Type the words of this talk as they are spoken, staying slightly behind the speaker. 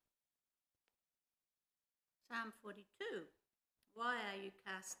Psalm 42. Why are you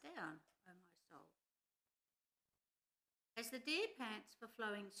cast down, O my soul? As the deer pants for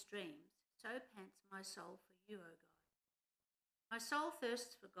flowing streams, so pants my soul for you, O God. My soul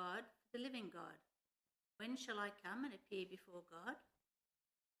thirsts for God, for the living God. When shall I come and appear before God?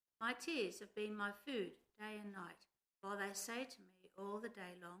 My tears have been my food day and night, while they say to me all the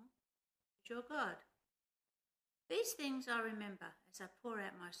day long, "Who's your God?" These things I remember as I pour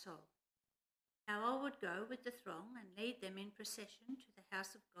out my soul. How I would go with the throng and lead them in procession to the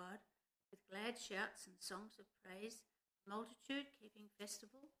house of God with glad shouts and songs of praise, a multitude keeping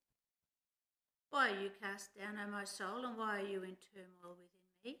festival. Why are you cast down, O my soul, and why are you in turmoil within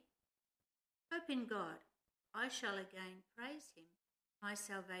me? Hope in God. I shall again praise him, my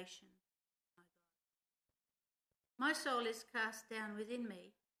salvation, my God. My soul is cast down within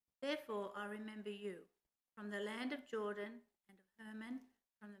me, therefore I remember you, from the land of Jordan and of Hermon,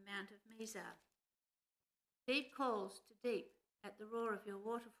 from the mount of Mizar. Deep calls to deep at the roar of your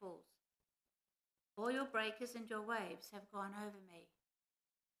waterfalls. All your breakers and your waves have gone over me.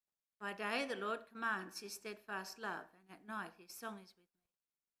 By day the Lord commands his steadfast love, and at night his song is with me,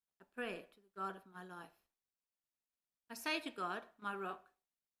 a prayer to the God of my life. I say to God, my rock,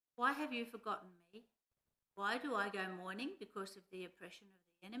 why have you forgotten me? Why do I go mourning because of the oppression of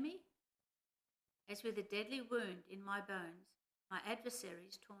the enemy? As with a deadly wound in my bones, my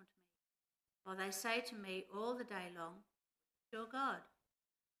adversaries taunt me, while they say to me all the day long, "Your God."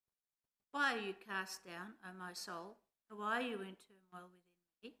 Why are you cast down, O my soul? And why are you in turmoil within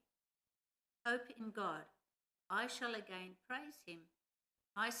me? Hope in God. I shall again praise him,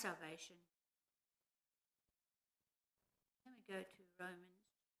 my salvation. Then we go to Romans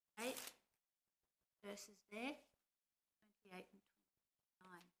 8, verses there, 28 and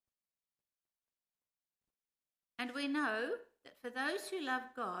 29. And we know that for those who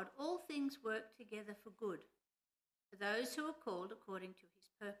love God, all things work together for good, for those who are called according to his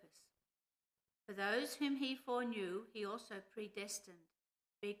purpose. For those whom he foreknew, he also predestined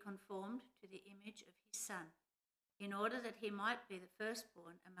to be conformed to the image of his Son, in order that he might be the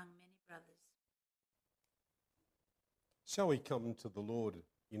firstborn among many brothers. Shall we come to the Lord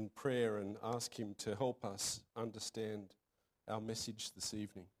in prayer and ask him to help us understand our message this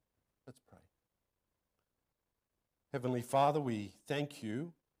evening? Let's pray. Heavenly Father, we thank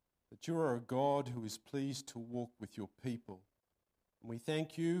you that you are a God who is pleased to walk with your people. And we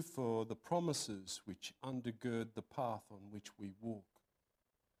thank you for the promises which undergird the path on which we walk.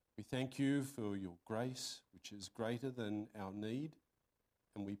 We thank you for your grace, which is greater than our need.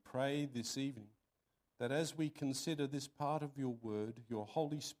 And we pray this evening that as we consider this part of your word, your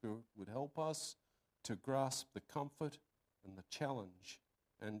Holy Spirit would help us to grasp the comfort and the challenge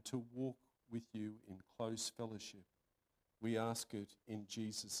and to walk with you in close fellowship. We ask it in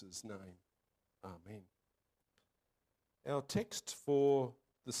Jesus' name. Amen. Our text for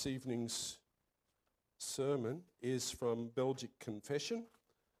this evening's sermon is from Belgic Confession,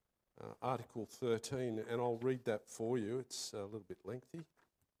 Article 13, and I'll read that for you. It's a little bit lengthy.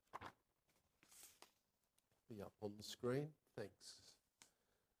 Be up on the screen. Thanks.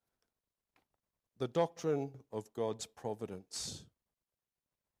 The doctrine of God's providence.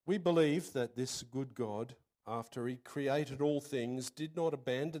 We believe that this good God, after he created all things, did not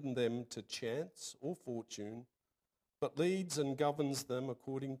abandon them to chance or fortune, but leads and governs them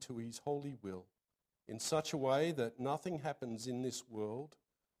according to his holy will, in such a way that nothing happens in this world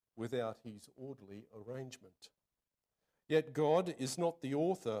without his orderly arrangement. Yet God is not the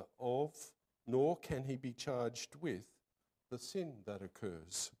author of, nor can he be charged with, the sin that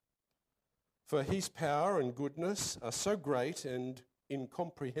occurs. For his power and goodness are so great and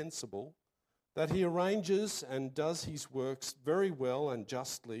incomprehensible that he arranges and does his works very well and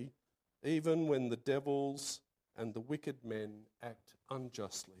justly, even when the devils and the wicked men act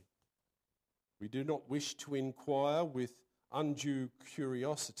unjustly. We do not wish to inquire with undue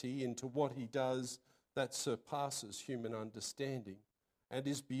curiosity into what he does that surpasses human understanding and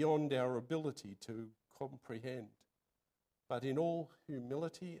is beyond our ability to comprehend. But in all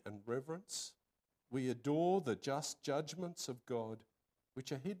humility and reverence, we adore the just judgments of God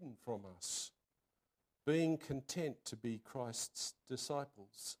which are hidden from us, being content to be Christ's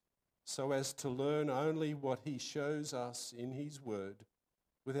disciples, so as to learn only what he shows us in his word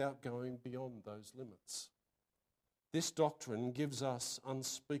without going beyond those limits. This doctrine gives us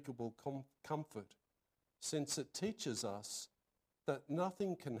unspeakable comfort, since it teaches us that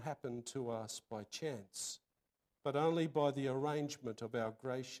nothing can happen to us by chance, but only by the arrangement of our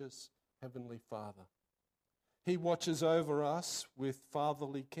gracious Heavenly Father. He watches over us with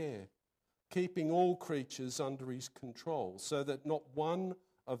fatherly care, keeping all creatures under his control, so that not one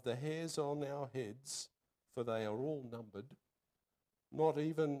of the hairs on our heads for they are all numbered. Not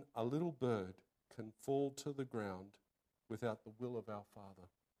even a little bird can fall to the ground without the will of our Father.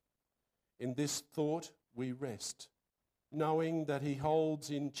 In this thought we rest, knowing that he holds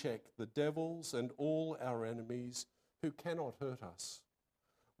in check the devils and all our enemies who cannot hurt us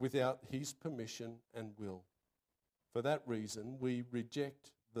without his permission and will. For that reason, we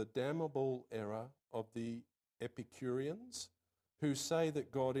reject the damnable error of the Epicureans, who say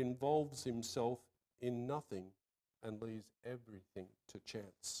that God involves himself in nothing and leaves everything to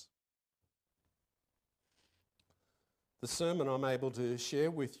chance. The sermon I'm able to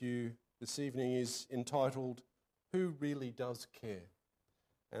share with you this evening is entitled, Who Really Does Care?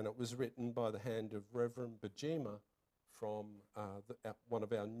 And it was written by the hand of Reverend Bajema from one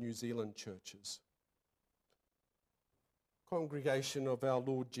of our New Zealand churches. Congregation of our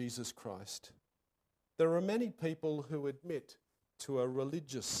Lord Jesus Christ, there are many people who admit to a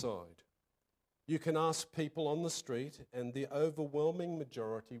religious side. You can ask people on the street and the overwhelming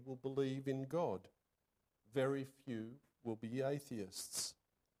majority will believe in God. Very few will be atheists.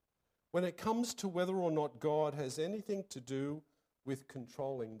 When it comes to whether or not God has anything to do with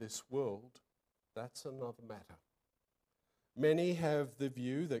controlling this world, that's another matter. Many have the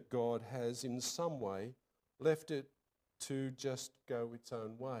view that God has in some way left it to just go its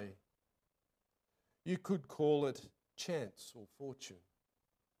own way. You could call it chance or fortune.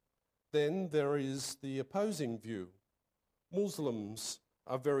 Then there is the opposing view. Muslims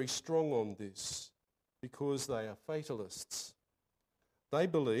are very strong on this because they are fatalists. They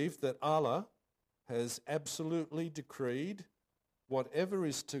believe that Allah has absolutely decreed whatever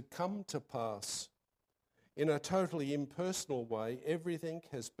is to come to pass. In a totally impersonal way, everything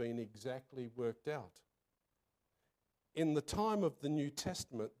has been exactly worked out. In the time of the New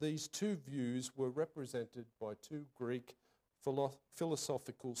Testament, these two views were represented by two Greek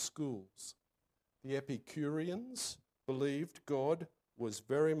philosophical schools. The Epicureans believed God was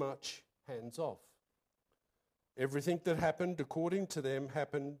very much hands-off. Everything that happened according to them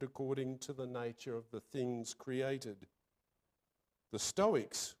happened according to the nature of the things created. The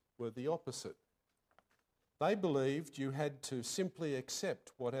Stoics were the opposite. They believed you had to simply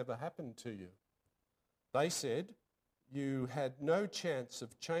accept whatever happened to you. They said you had no chance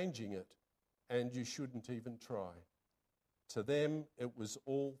of changing it and you shouldn't even try. To them, it was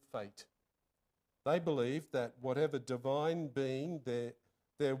all fate. They believed that whatever divine being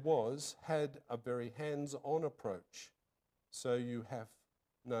there was had a very hands-on approach, so you have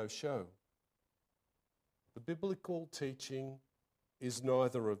no show. The biblical teaching is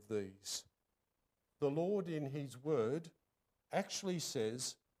neither of these. The Lord in his word actually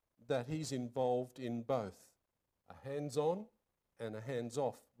says that he's involved in both, a hands-on and a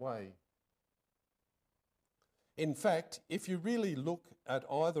hands-off way. In fact, if you really look at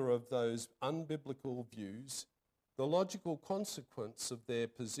either of those unbiblical views, the logical consequence of their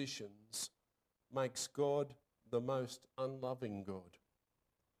positions makes God the most unloving God.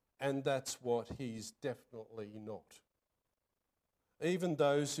 And that's what he's definitely not. Even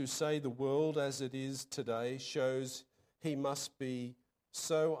those who say the world as it is today shows he must be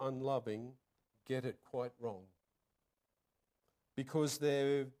so unloving get it quite wrong. Because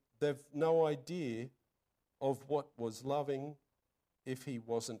they've no idea of what was loving if he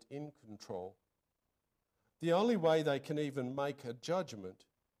wasn't in control. The only way they can even make a judgment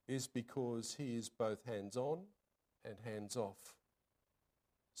is because he is both hands-on and hands-off.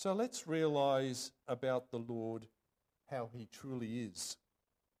 So let's realize about the Lord how he truly is.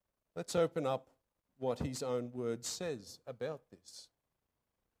 Let's open up what his own word says about this.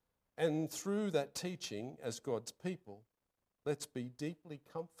 And through that teaching as God's people, let's be deeply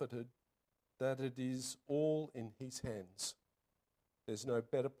comforted that it is all in his hands. There's no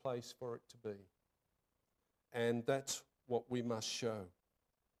better place for it to be. And that's what we must show.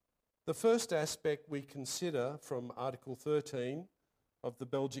 The first aspect we consider from Article 13 of the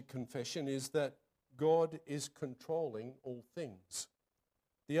Belgic Confession is that God is controlling all things.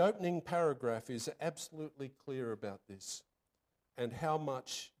 The opening paragraph is absolutely clear about this. And how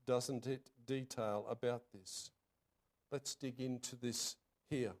much doesn't it detail about this? Let's dig into this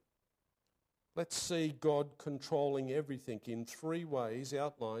here. Let's see God controlling everything in three ways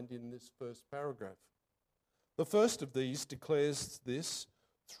outlined in this first paragraph. The first of these declares this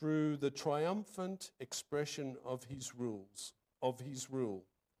through the triumphant expression of his rules, of his rule.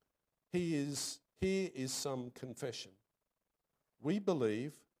 Here is some confession. We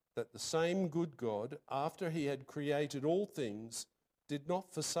believe that the same good God, after he had created all things, did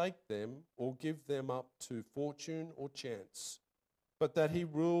not forsake them or give them up to fortune or chance, but that he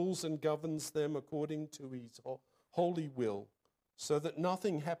rules and governs them according to his holy will, so that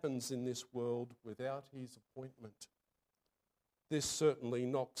nothing happens in this world without his appointment. This certainly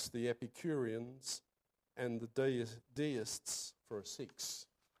knocks the Epicureans and the deists for a six.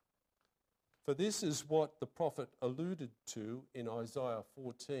 For this is what the prophet alluded to in Isaiah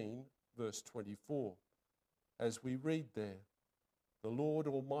 14, verse 24, as we read there, "The Lord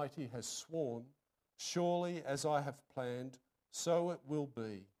Almighty has sworn, surely as I have planned, so it will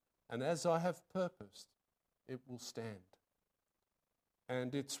be, and as I have purposed, it will stand."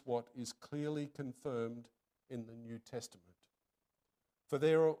 And it's what is clearly confirmed in the New Testament. For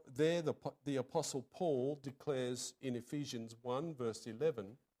there the Apostle Paul declares in Ephesians 1, verse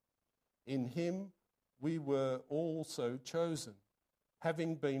 11, "In him we were also chosen,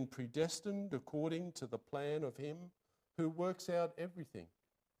 having been predestined according to the plan of him who works out everything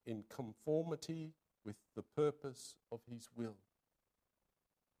in conformity with the purpose of his will."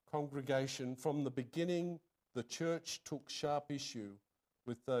 Congregation, from the beginning, the church took sharp issue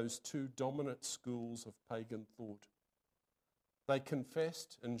with those two dominant schools of pagan thought. They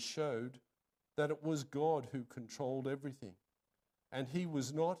confessed and showed that it was God who controlled everything, and he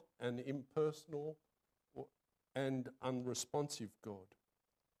was not an impersonal and unresponsive God.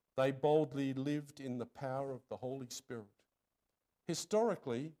 They boldly lived in the power of the Holy Spirit.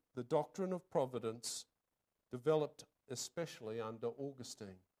 Historically, the doctrine of providence developed especially under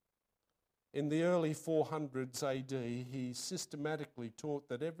Augustine. In the early 400s AD, he systematically taught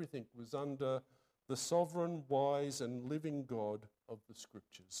that everything was under the sovereign, wise, and living God of the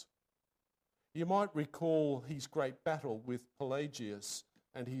Scriptures. You might recall his great battle with Pelagius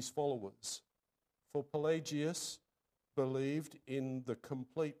and his followers, for Pelagius believed in the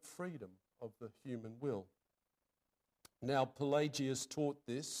complete freedom of the human will. Now, Pelagius taught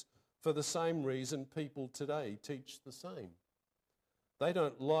this for the same reason people today teach the same. They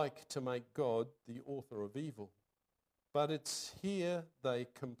don't like to make God the author of evil, but it's here they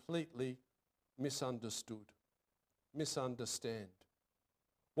completely misunderstand.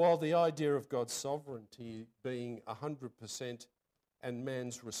 While the idea of God's sovereignty being 100% and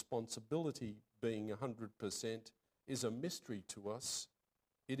man's responsibility being 100% is a mystery to us,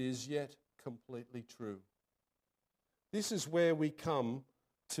 it is yet completely true. This is where we come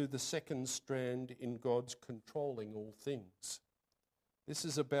to the second strand in God's controlling all things. This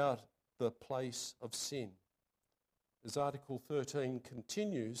is about the place of sin. As Article 13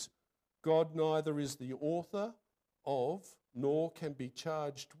 continues, God neither is the author of nor can be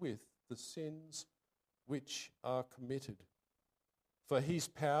charged with the sins which are committed. For his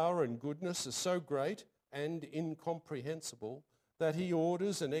power and goodness are so great and incomprehensible that he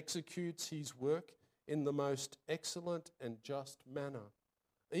orders and executes his work in the most excellent and just manner,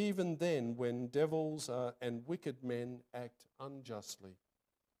 even then when devils and wicked men act unjustly.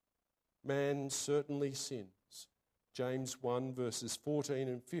 Man certainly sins. James 1 verses 14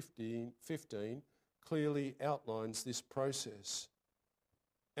 and 15 clearly outlines this process.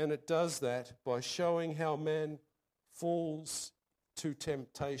 And it does that by showing how man falls to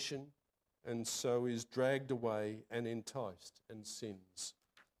temptation and so is dragged away and enticed and sins.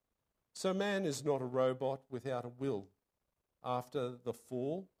 So man is not a robot without a will. After the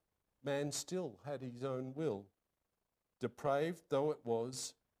fall, man still had his own will. Depraved though it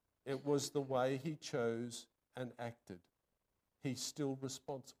was the way he chose and acted. He's still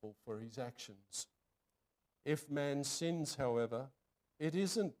responsible for his actions. If man sins, however, it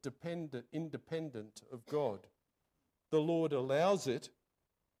isn't independent of God. The Lord allows it,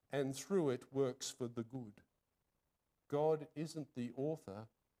 and through it works for the good. God isn't the author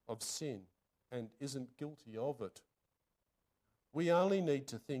of sin and isn't guilty of it. We only need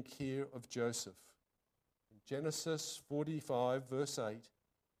to think here of Joseph. In Genesis 45, verse 8,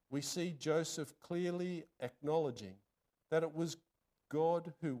 we see Joseph clearly acknowledging that it was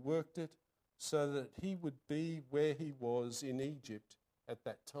God who worked it so that he would be where he was in Egypt at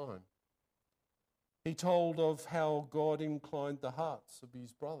that time. He told of how God inclined the hearts of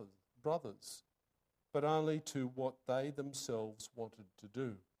his brothers, but only to what they themselves wanted to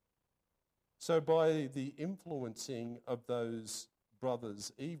do. So by the influencing of those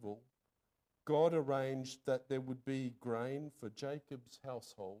brothers' evil, God arranged that there would be grain for Jacob's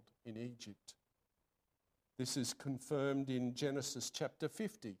household in Egypt. This is confirmed in Genesis chapter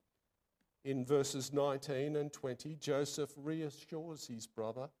 50. In verses 19 and 20, Joseph reassures his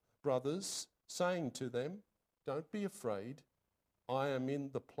brothers, saying to them, "Don't be afraid, I am in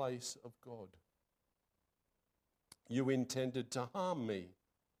the place of God. You intended to harm me,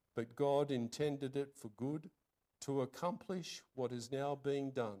 but God intended it for good, to accomplish what is now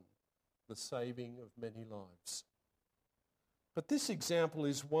being done, the saving of many lives." But this example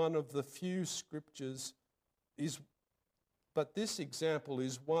is one of the few scriptures, is but this example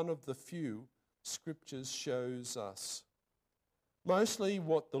is one of the few Scriptures shows us. Mostly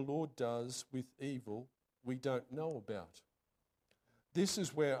what the Lord does with evil we don't know about. This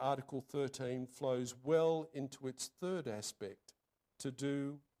is where Article 13 flows well into its third aspect, to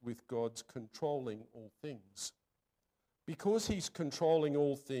do with God's controlling all things. Because he's controlling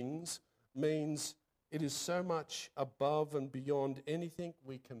all things means it is so much above and beyond anything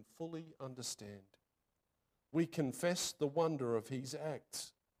we can fully understand. We confess the wonder of his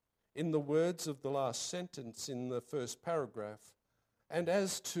acts. In the words of the last sentence in the first paragraph, and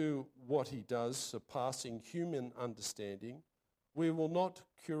as to what he does surpassing human understanding, we will not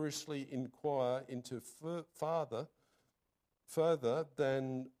curiously inquire into further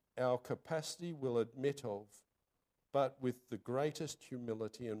than our capacity will admit of, but with the greatest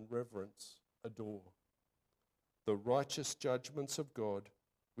humility and reverence adore. The righteous judgments of God,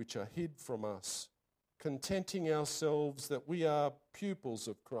 which are hid from us, contenting ourselves that we are pupils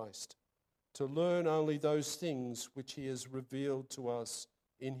of Christ, to learn only those things which he has revealed to us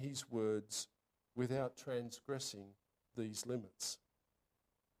in his words, without transgressing these limits.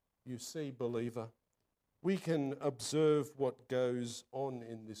 You see, believer, we can observe what goes on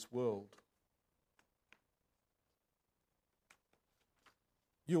in this world.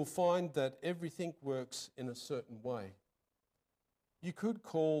 You'll find that everything works in a certain way. You could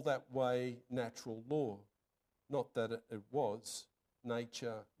call that way natural law, not that it was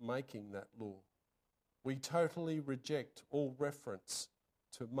nature making that law. We totally reject all reference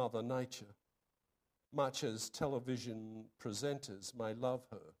to Mother Nature, much as television presenters may love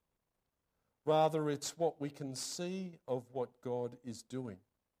her. Rather, it's what we can see of what God is doing.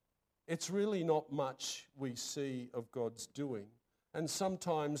 It's really not much we see of God's doing, and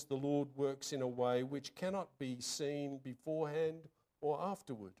sometimes the Lord works in a way which cannot be seen beforehand or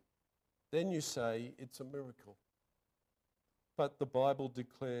afterward. Then you say it's a miracle. But the Bible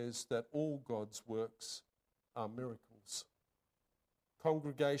declares that all God's works are miracles.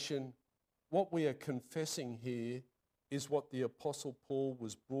 Congregation, what we are confessing here is what the Apostle Paul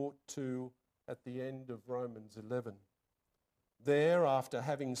was brought to at the end of Romans 11. There, after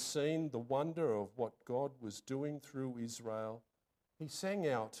having seen the wonder of what God was doing through Israel, he sang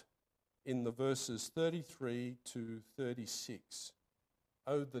out in the verses 33 to 36,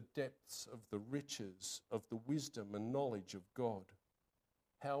 "Oh, the depths of the riches of the wisdom and knowledge of God!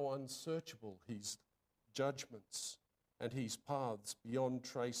 How unsearchable his judgments and his paths beyond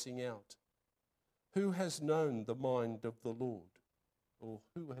tracing out! Who has known the mind of the Lord, or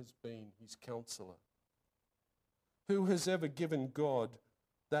who has been his counselor? Who has ever given God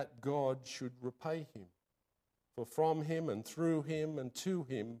that God should repay him? For from him and through him and to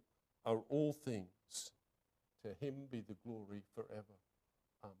him are all things. To him be the glory forever.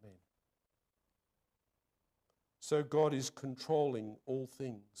 Amen." So God is controlling all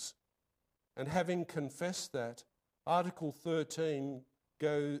things. And having confessed that, Article 13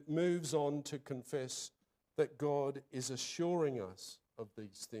 moves on to confess that God is assuring us of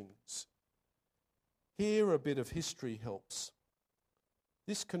these things. Here a bit of history helps.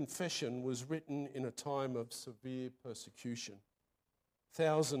 This confession was written in a time of severe persecution.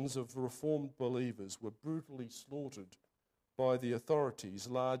 Thousands of Reformed believers were brutally slaughtered by the authorities,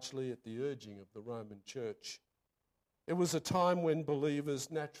 largely at the urging of the Roman Church. It was a time when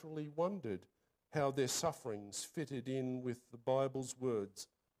believers naturally wondered how their sufferings fitted in with the Bible's words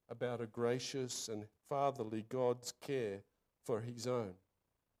about a gracious and fatherly God's care for his own.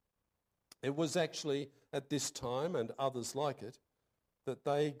 It was actually at this time, and others like it, that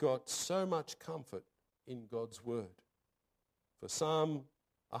they got so much comfort in God's word. For Psalm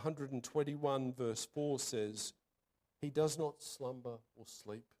 121 verse 4 says, "He does not slumber or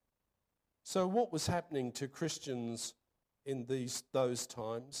sleep." So what was happening to Christians in those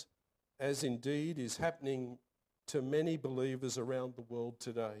times, as indeed is happening to many believers around the world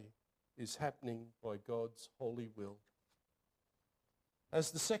today, is happening by God's holy will.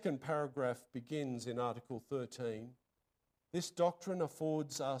 As the second paragraph begins in Article 13, this doctrine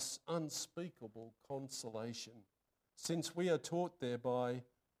affords us unspeakable consolation, since we are taught thereby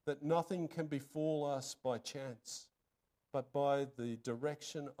that nothing can befall us by chance, but by the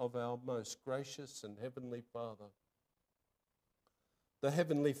direction of our most gracious and heavenly Father. The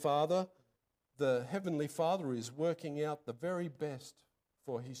Heavenly Father is working out the very best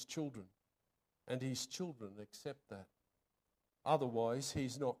for his children, and his children accept that. Otherwise,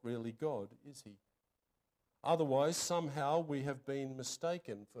 he's not really God, is he? Otherwise, somehow we have been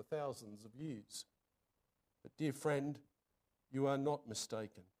mistaken for thousands of years. But dear friend, you are not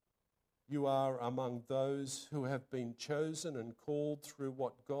mistaken. You are among those who have been chosen and called through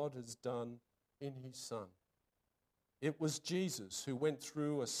what God has done in his Son. It was Jesus who went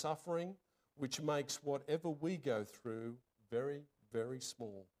through a suffering which makes whatever we go through very, very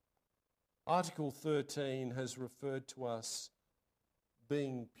small. Article 13 has referred to us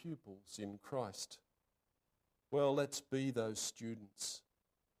being pupils in Christ. Well, let's be those students.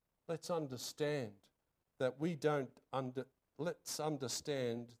 Let's understand that we don't understand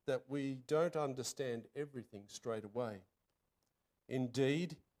everything straight away.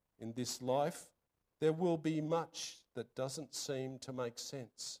 Indeed, in this life, there will be much that doesn't seem to make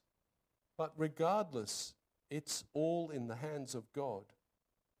sense. But regardless, it's all in the hands of God,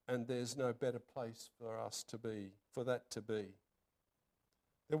 and there's no better place for that to be.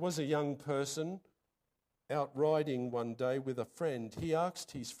 There was a young person out riding one day with a friend. He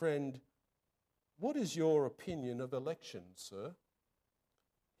asked his friend, "What is your opinion of elections, sir?"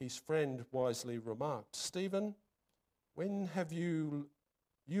 His friend wisely remarked, "Stephen, when have you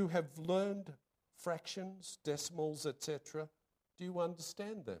have learned fractions, decimals, etc. Do you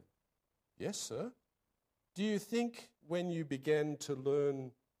understand them?" "Yes, sir." "Do you think when you began to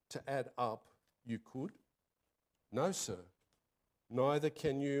learn to add up, you could?" "No, sir. Neither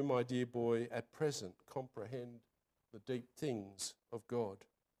can you, my dear boy, at present comprehend the deep things of God."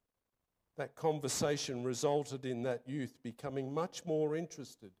 That conversation resulted in that youth becoming much more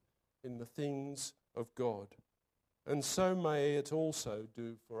interested in the things of God. And so may it also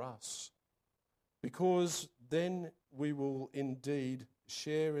do for us, because then we will indeed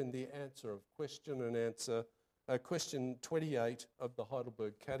share in the answer of question 28 of the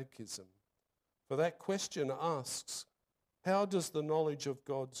Heidelberg Catechism. For that question asks, how does the knowledge of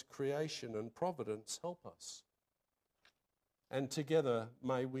God's creation and providence help us? And together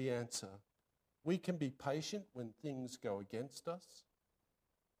may we answer, we can be patient when things go against us,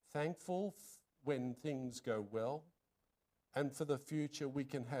 thankful when things go well, and for the future we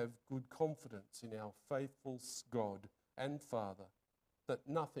can have good confidence in our faithful God and Father that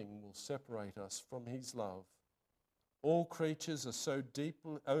nothing will separate us from his love. All creatures are so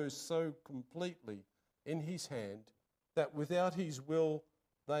completely in his hand that without his will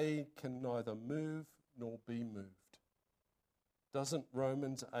they can neither move nor be moved. Doesn't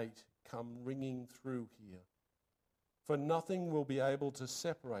Romans 8 come ringing through here? For nothing will be able to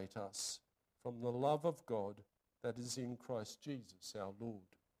separate us from the love of God that is in Christ Jesus our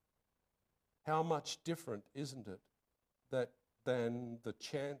Lord. How much different, isn't it, than the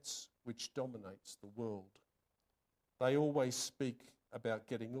chance which dominates the world? They always speak about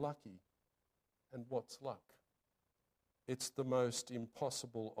getting lucky. And what's luck? It's the most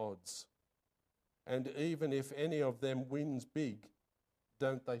impossible odds. And even if any of them wins big,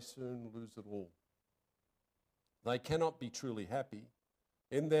 don't they soon lose it all? They cannot be truly happy.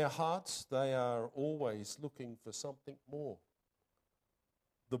 In their hearts, they are always looking for something more.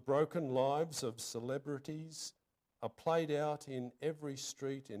 The broken lives of celebrities are played out in every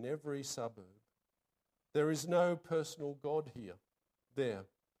street, in every suburb. There is no personal God there.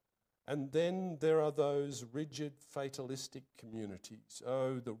 And then there are those rigid, fatalistic communities.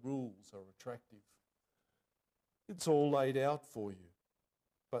 Oh, the rules are attractive. It's all laid out for you.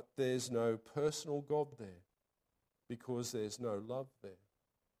 But there's no personal God there because there's no love there,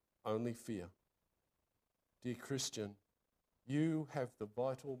 only fear. Dear Christian, you have the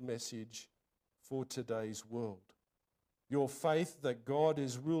vital message for today's world. Your faith that God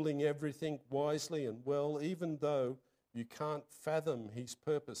is ruling everything wisely and well, even though you can't fathom his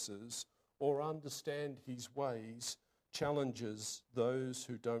purposes or understand his ways, challenges those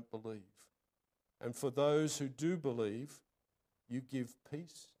who don't believe. And for those who do believe, you give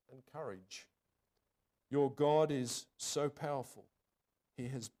peace and courage. Your God is so powerful. He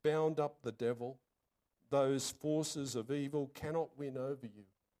has bound up the devil. Those forces of evil cannot win over you.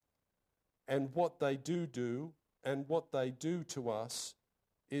 And what they do and what they do to us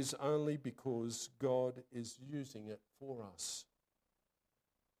is only because God is using it for us.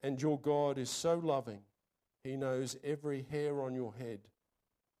 And your God is so loving, he knows every hair on your head.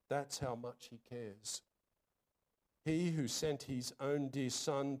 That's how much he cares. He who sent his own dear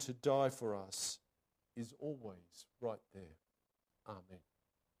Son to die for us is always right there. Amen.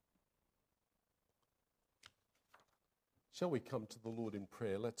 Shall we come to the Lord in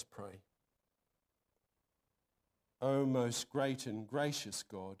prayer? Let's pray. O most great and gracious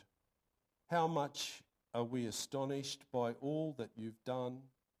God, how much are we astonished by all that you've done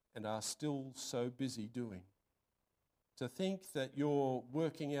and are still so busy doing. To think that you're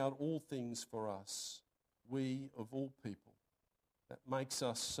working out all things for us, we of all people. That makes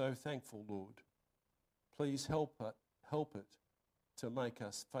us so thankful, Lord. Please help it to make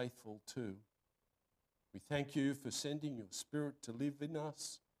us faithful too. We thank you for sending your Spirit to live in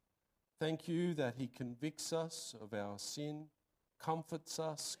us. Thank you that he convicts us of our sin, comforts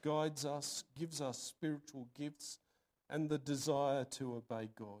us, guides us, gives us spiritual gifts and the desire to obey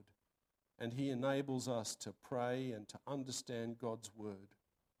God. And he enables us to pray and to understand God's word.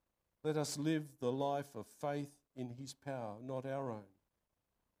 Let us live the life of faith in his power, not our own.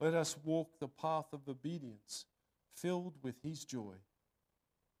 Let us walk the path of obedience, filled with his joy.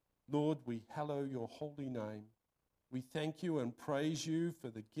 Lord, we hallow your holy name. We thank you and praise you for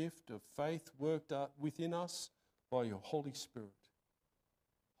the gift of faith worked out within us by your Holy Spirit.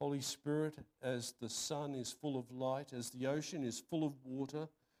 Holy Spirit, as the sun is full of light, as the ocean is full of water,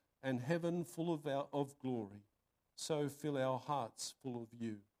 and heaven full of glory, so fill our hearts full of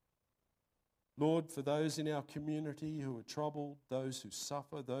you. Lord, for those in our community who are troubled, those who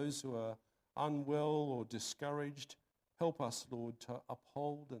suffer, those who are unwell or discouraged, help us, Lord, to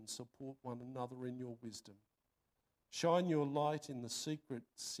uphold and support one another in your wisdom. Shine your light in the secret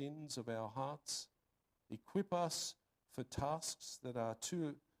sins of our hearts. Equip us for tasks that are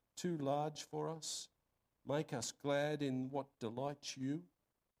too large for us. Make us glad in what delights you.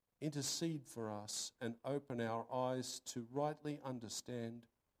 Intercede for us and open our eyes to rightly understand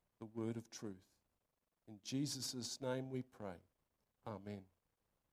the word of truth. In Jesus' name we pray. Amen.